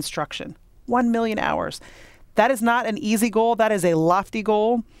hours of instruction. 1 million hours. That is not an easy goal. That is a lofty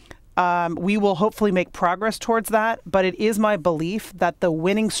goal. We will hopefully make progress towards that, but it is my belief that the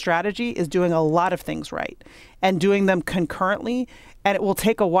winning strategy is doing a lot of things right and doing them concurrently, and it will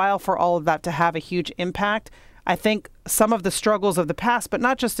take a while for all of that to have a huge impact. I think some of the struggles of the past, but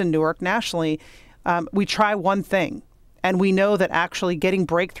not just in Newark, nationally, we try one thing, and we know that actually getting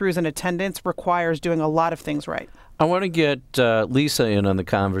breakthroughs in attendance requires doing a lot of things right. I want to get Lisa in on the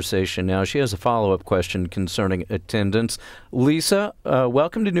conversation now. She has a follow-up question concerning attendance. Lisa,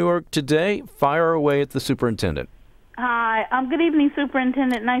 welcome to Newark Today. Fire away at the superintendent. Hi. Good evening,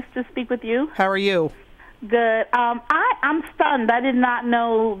 Superintendent. Nice to speak with you. How are you? Good. I'm stunned. I did not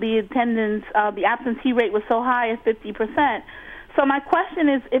know the attendance, the absentee rate was so high at 50%. So my question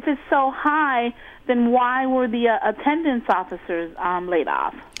is, if it's so high, then why were the attendance officers laid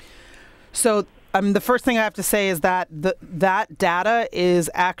off? So the first thing I have to say is that that data is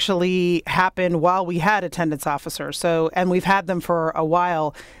actually happened while we had attendance officers. And we've had them for a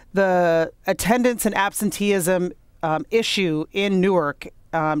while. The attendance and absenteeism issue in Newark,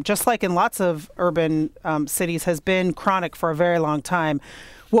 just like in lots of urban cities, has been chronic for a very long time.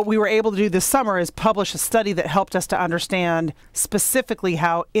 What we were able to do this summer is publish a study that helped us to understand specifically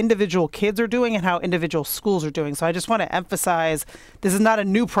how individual kids are doing and how individual schools are doing. So I just want to emphasize this is not a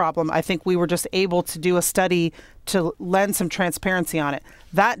new problem. I think we were just able to do a study to lend some transparency on it.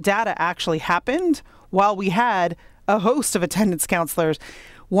 That data actually happened while we had a host of attendance counselors.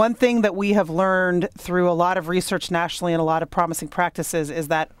 One thing that we have learned through a lot of research nationally and a lot of promising practices is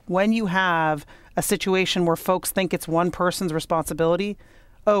that when you have a situation where folks think it's one person's responsibility,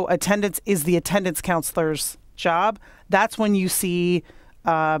 attendance is the attendance counselor's job, that's when you see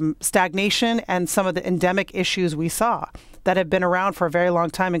stagnation and some of the endemic issues we saw that have been around for a very long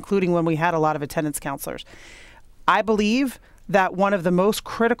time, including when we had a lot of attendance counselors. I believe that one of the most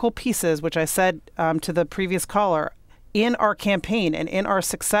critical pieces, which I said to the previous caller, in our campaign and in our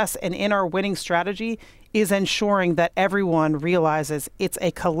success and in our winning strategy is ensuring that everyone realizes it's a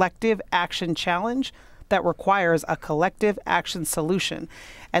collective action challenge that requires a collective action solution.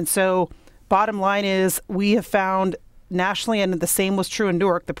 And so bottom line is we have found nationally, and the same was true in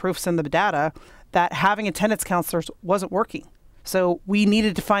Newark, the proof's in the data, that having attendance counselors wasn't working. So we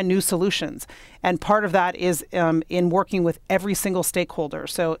needed to find new solutions. And part of that is in working with every single stakeholder.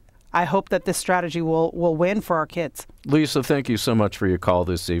 So I hope that this strategy will win for our kids. Lisa, thank you so much for your call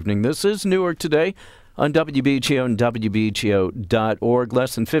this evening. This is Newark Today on WBGO and WBGO.org.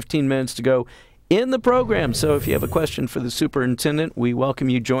 Less than 15 minutes to go in the program. So if you have a question for the superintendent, we welcome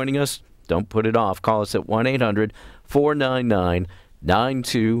you joining us. Don't put it off. Call us at 1-800-499-9246,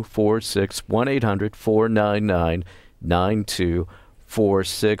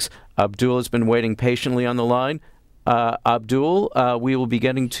 1-800-499-9246. Abdul has been waiting patiently on the line. Abdul, we will be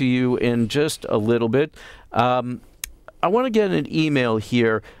getting to you in just a little bit. I want to get an email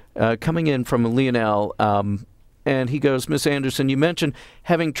here coming in from Lionel, and he goes, Ms. Anderson, you mentioned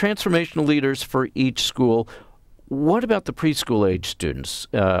having transformational leaders for each school. What about the preschool age students?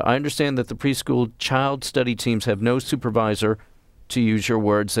 I understand that the preschool child study teams have no supervisor, to use your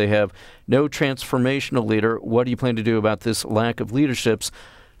words. They have no transformational leader. What do you plan to do about this lack of leaderships,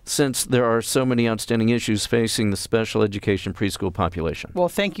 since there are so many outstanding issues facing the special education preschool population? Well,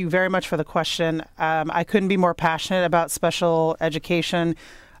 thank you very much for the question. I couldn't be more passionate about special education.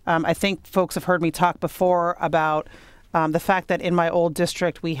 I think folks have heard me talk before about the fact that in my old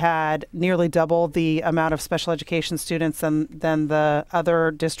district we had nearly double the amount of special education students than the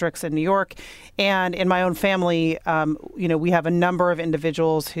other districts in New York. And in my own family, we have a number of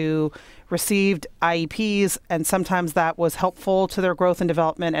individuals who received IEPs, and sometimes that was helpful to their growth and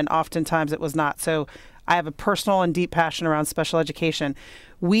development, and oftentimes it was not. So I have a personal and deep passion around special education.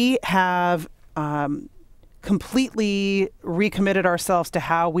 We have completely recommitted ourselves to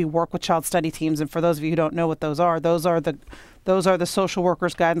how we work with child study teams. And for those of you who don't know what those are the social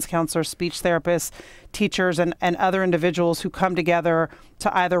workers, guidance counselors, speech therapists, teachers, and other individuals who come together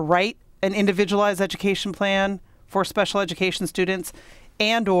to either write an individualized education plan for special education students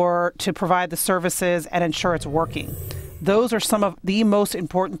and or to provide the services and ensure it's working. Those are some of the most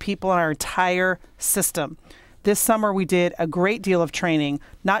important people in our entire system. This summer we did a great deal of training,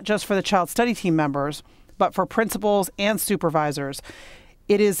 not just for the child study team members, but for principals and supervisors.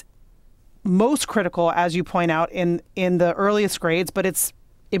 It is most critical, as you point out, in the earliest grades, but it's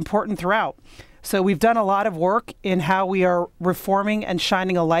important throughout. So we've done a lot of work in how we are reforming and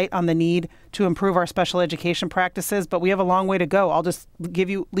shining a light on the need to improve our special education practices, but we have a long way to go. I'll just leave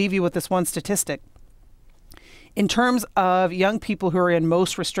you with this one statistic. In terms of young people who are in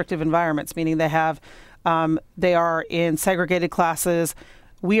most restrictive environments, meaning they are in segregated classes,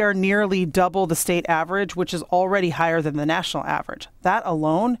 we are nearly double the state average, which is already higher than the national average. That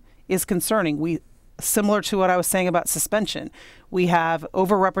alone is concerning. Similar to what I was saying about suspension, we have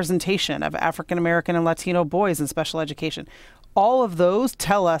overrepresentation of African American and Latino boys in special education. All of those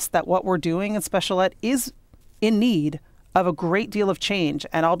tell us that what we're doing in special ed is in need of a great deal of change.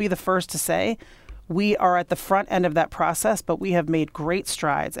 And I'll be the first to say we are at the front end of that process, but we have made great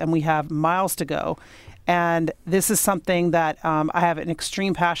strides and we have miles to go. And this is something that I have an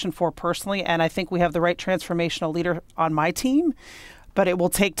extreme passion for personally, and I think we have the right transformational leader on my team. But it will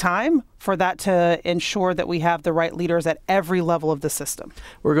take time for that to ensure that we have the right leaders at every level of the system.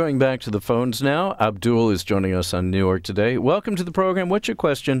 We're going back to the phones now. Abdul is joining us on Newark Today. Welcome to the program. What's your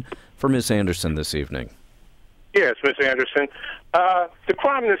question for Ms. Anderson this evening? Yes, Ms. Anderson. The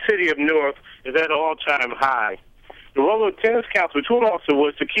crime in the city of Newark is at an all-time high. The role of attendance counselor, truant officer,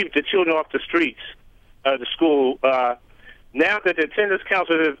 was to keep the children off the streets of the school. Now that the attendance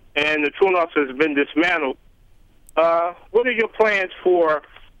counselor and the truant officer has been dismantled, what are your plans for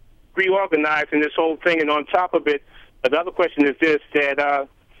reorganizing this whole thing? And on top of it, the other question is this, that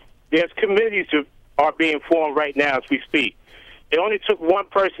there's committees that are being formed right now as we speak. It only took one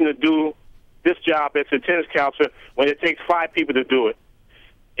person to do this job as attendance counselor when it takes 5 people to do it.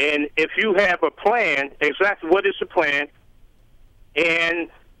 And if you have a plan, exactly what is the plan? And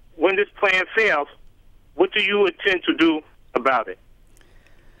when this plan fails, what do you intend to do about it?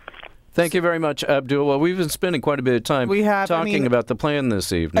 Thank you very much, Abdul. Well, we've been spending quite a bit of time talking about the plan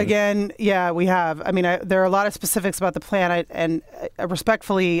this evening. Again, yeah, we have. I mean, there are a lot of specifics about the plan, and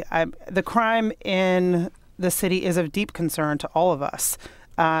respectfully, the crime in the city is of deep concern to all of us.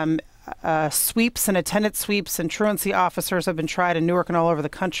 Sweeps and attendance sweeps and truancy officers have been tried in Newark and all over the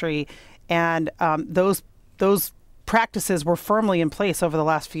country, and those practices were firmly in place over the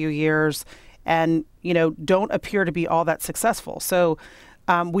last few years, and don't appear to be all that successful. So.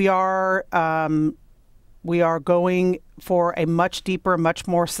 We are going for a much deeper, much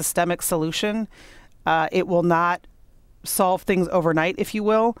more systemic solution. It will not solve things overnight, if you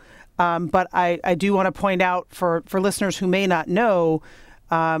will. But I do want to point out for listeners who may not know,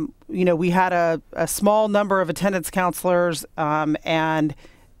 we had a small number of attendance counselors, and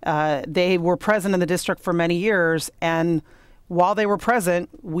they were present in the district for many years. And while they were present,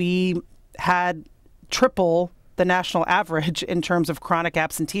 we had triple the national average in terms of chronic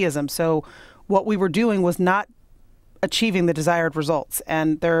absenteeism. So what we were doing was not achieving the desired results.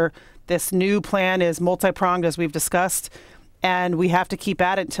 And this new plan is multi-pronged, as we've discussed, and we have to keep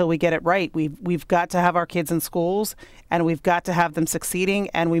at it until we get it right. We've got to have our kids in schools, and we've got to have them succeeding,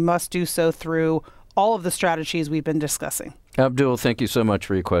 and we must do so through all of the strategies we've been discussing. Abdul, thank you so much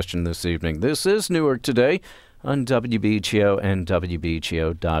for your question this evening. This is Newark Today on WBGO and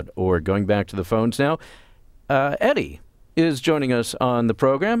WBGO.org. Going back to the phones now. Eddie is joining us on the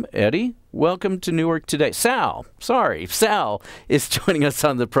program. Eddie, welcome to Newark Today. Sal is joining us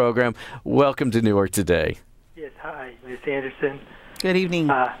on the program. Welcome to Newark Today. Yes, hi, Ms. Anderson. Good evening.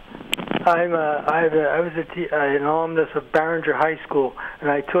 I was an alumnus of Barringer High School, and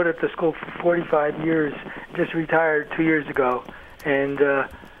I taught at the school for 45 years. Just retired 2 years ago, and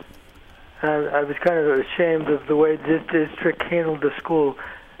I was kind of ashamed of the way this district handled the school.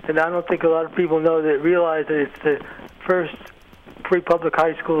 And I don't think a lot of people realize that it's the first free public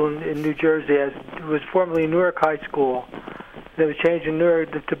high school in New Jersey. It was formerly Newark High School. It was changed in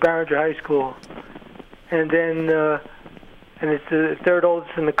Newark to Barringer High School. And then, and it's the third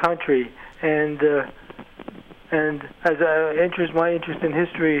oldest in the country. And as my interest in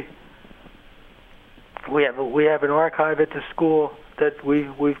history, we have an archive at the school that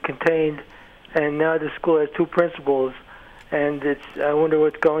we've contained, and now the school has two principals. And I wonder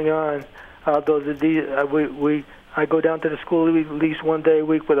what's going on. I go down to the school at least one day a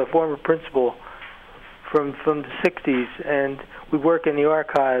week with a former principal from the 60s, and we work in the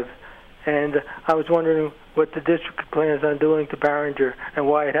archive. And I was wondering what the district plans on doing to Barringer and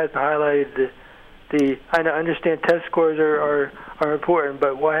why it hasn't highlighted I understand test scores are important,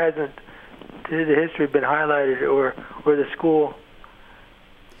 but why hasn't the history been highlighted or the school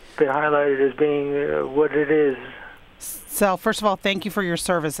been highlighted as being what it is? Sal, first of all, thank you for your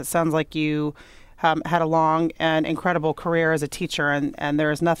service. It sounds like you had a long and incredible career as a teacher, and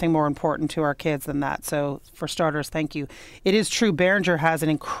there is nothing more important to our kids than that. So for starters, thank you. It is true, Barringer has an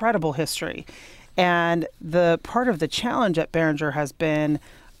incredible history. And the part of the challenge at Barringer has been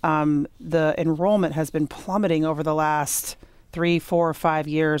the enrollment has been plummeting over the last 3, 4, 5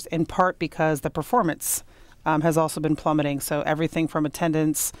 years, in part because the performance has also been plummeting. So everything from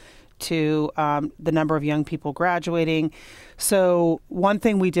attendance to the number of young people graduating. So one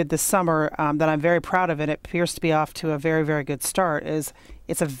thing we did this summer that I'm very proud of, and it appears to be off to a very, very good start, is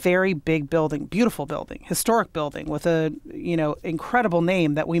it's a very big building, beautiful building, historic building with a incredible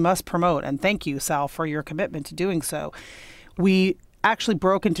name that we must promote. And thank you, Sal, for your commitment to doing so. We actually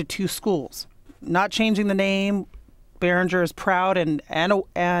broke into 2 schools, not changing the name. Barringer is proud and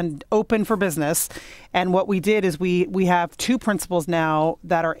open for business. And what we did is we have 2 principals now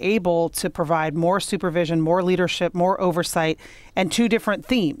that are able to provide more supervision, more leadership, more oversight, and 2 different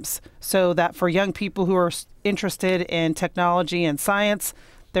themes. So that for young people who are interested in technology and science,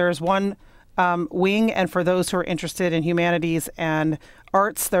 there's one wing, and for those who are interested in humanities and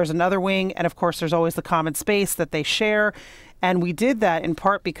arts, there's another wing. And of course, there's always the common space that they share. And we did that in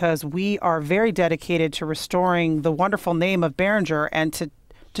part because we are very dedicated to restoring the wonderful name of Barringer and to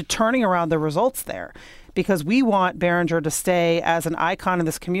turning around the results there, because we want Barringer to stay as an icon in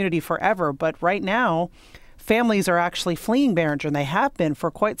this community forever. But right now, families are actually fleeing Barringer, and they have been for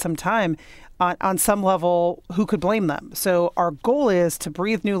quite some time. On some level, who could blame them? So our goal is to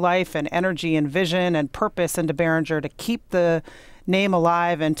breathe new life and energy and vision and purpose into Barringer, to keep the name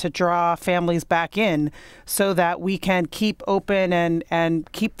alive and to draw families back in so that we can keep open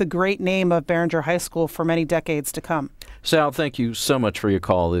and keep the great name of Barringer High School for many decades to come. Sal, thank you so much for your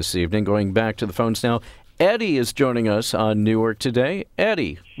call this evening. Going back to the phones now, Eddie is joining us on Newark Today.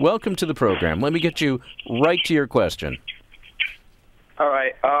 Eddie, welcome to the program. Let me get you right to your question. All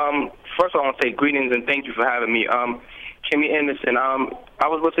right. First, I want to say greetings and thank you for having me. Can Cami Anderson. I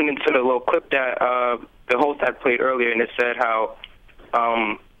was listening to the little clip that the host had played earlier, and it said how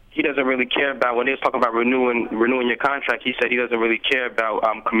he doesn't really care about, when they was talking about renewing your contract, he said he doesn't really care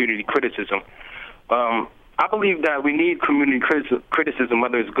about community criticism. I believe that we need community criticism,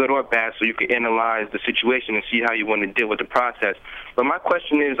 whether it's good or bad, so you can analyze the situation and see how you want to deal with the process. But my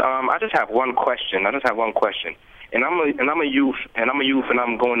question is, I just have one question. And I'm a youth, and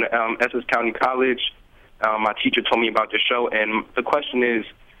I'm going to Essex County College. My teacher told me about the show, and the question is,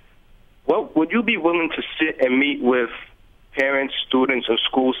 what would you be willing to sit and meet with parents, students, and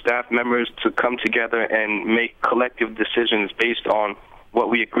school staff members to come together and make collective decisions based on what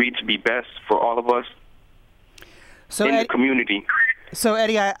we agree to be best for all of us in the community? So,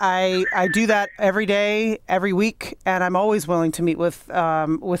 Eddie, I do that every day, every week, and I'm always willing to meet with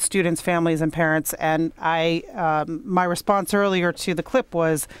students, families, and parents. And my response earlier to the clip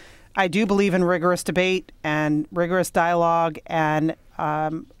was, I do believe in rigorous debate and rigorous dialogue, and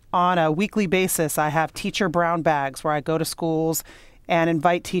on a weekly basis, I have teacher brown bags where I go to schools and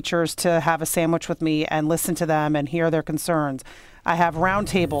invite teachers to have a sandwich with me and listen to them and hear their concerns. I have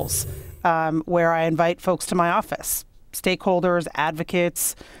roundtables where I invite folks to my office, stakeholders,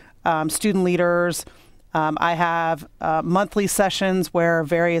 advocates, student leaders. I have monthly sessions where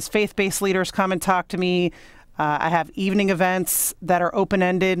various faith-based leaders come and talk to me. I have evening events that are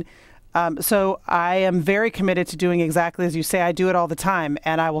open-ended. So I am very committed to doing exactly as you say. I do it all the time,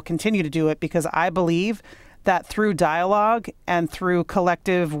 and I will continue to do it because I believe that through dialogue and through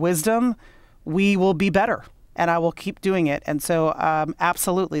collective wisdom, we will be better. And I will keep doing it. And so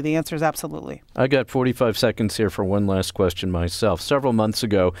absolutely, the answer is absolutely. I got 45 seconds here for one last question myself. Several months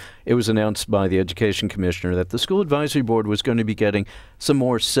ago, it was announced by the Education Commissioner that the School Advisory Board was going to be getting some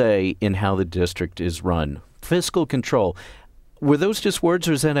more say in how the district is run. Fiscal control. Were those just words,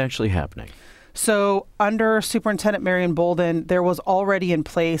 or is that actually happening? So under Superintendent Marion Bolden, there was already in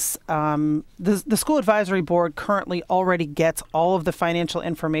place, the School Advisory Board currently already gets all of the financial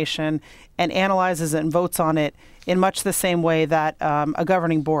information and analyzes it and votes on it in much the same way that a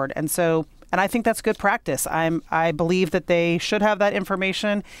governing board. And I think that's good practice. I believe that they should have that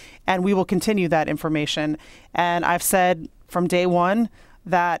information, and we will continue that information. And I've said from day one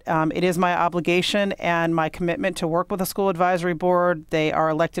that it is my obligation and my commitment to work with the School Advisory Board. They are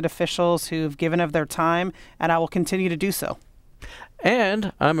elected officials who've given of their time, and I will continue to do so.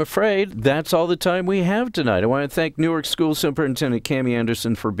 And I'm afraid that's all the time we have tonight. I want to thank Newark School Superintendent Cami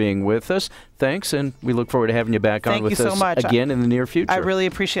Anderson for being with us. Thanks, and we look forward to having you back on with us again in the near future. I really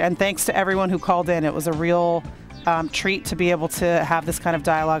appreciate it, and thanks to everyone who called in. It was a real treat to be able to have this kind of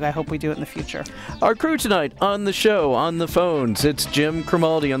dialogue. I hope we do it in the future. Our crew tonight on the show, on the phones, it's Jim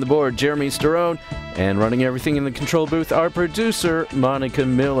Cromaldi on the board, Jeremy Sterone, and running everything in the control booth, our producer, Monica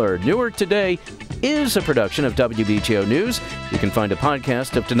Miller. Newark Today is a production of WBGO News. You can find a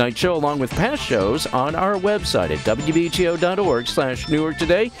podcast of tonight's show along with past shows on our website at wbgo.org/Newark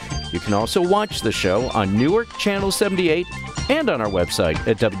Today. You can also watch the show on Newark Channel 78 and on our website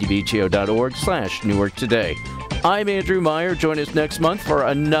at wbgo.org/Newark Today. I'm Andrew Meyer. Join us next month for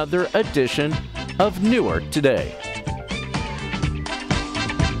another edition of Newark Today.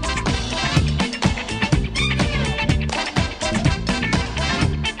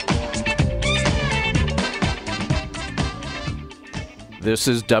 This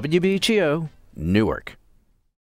is WBGO Newark.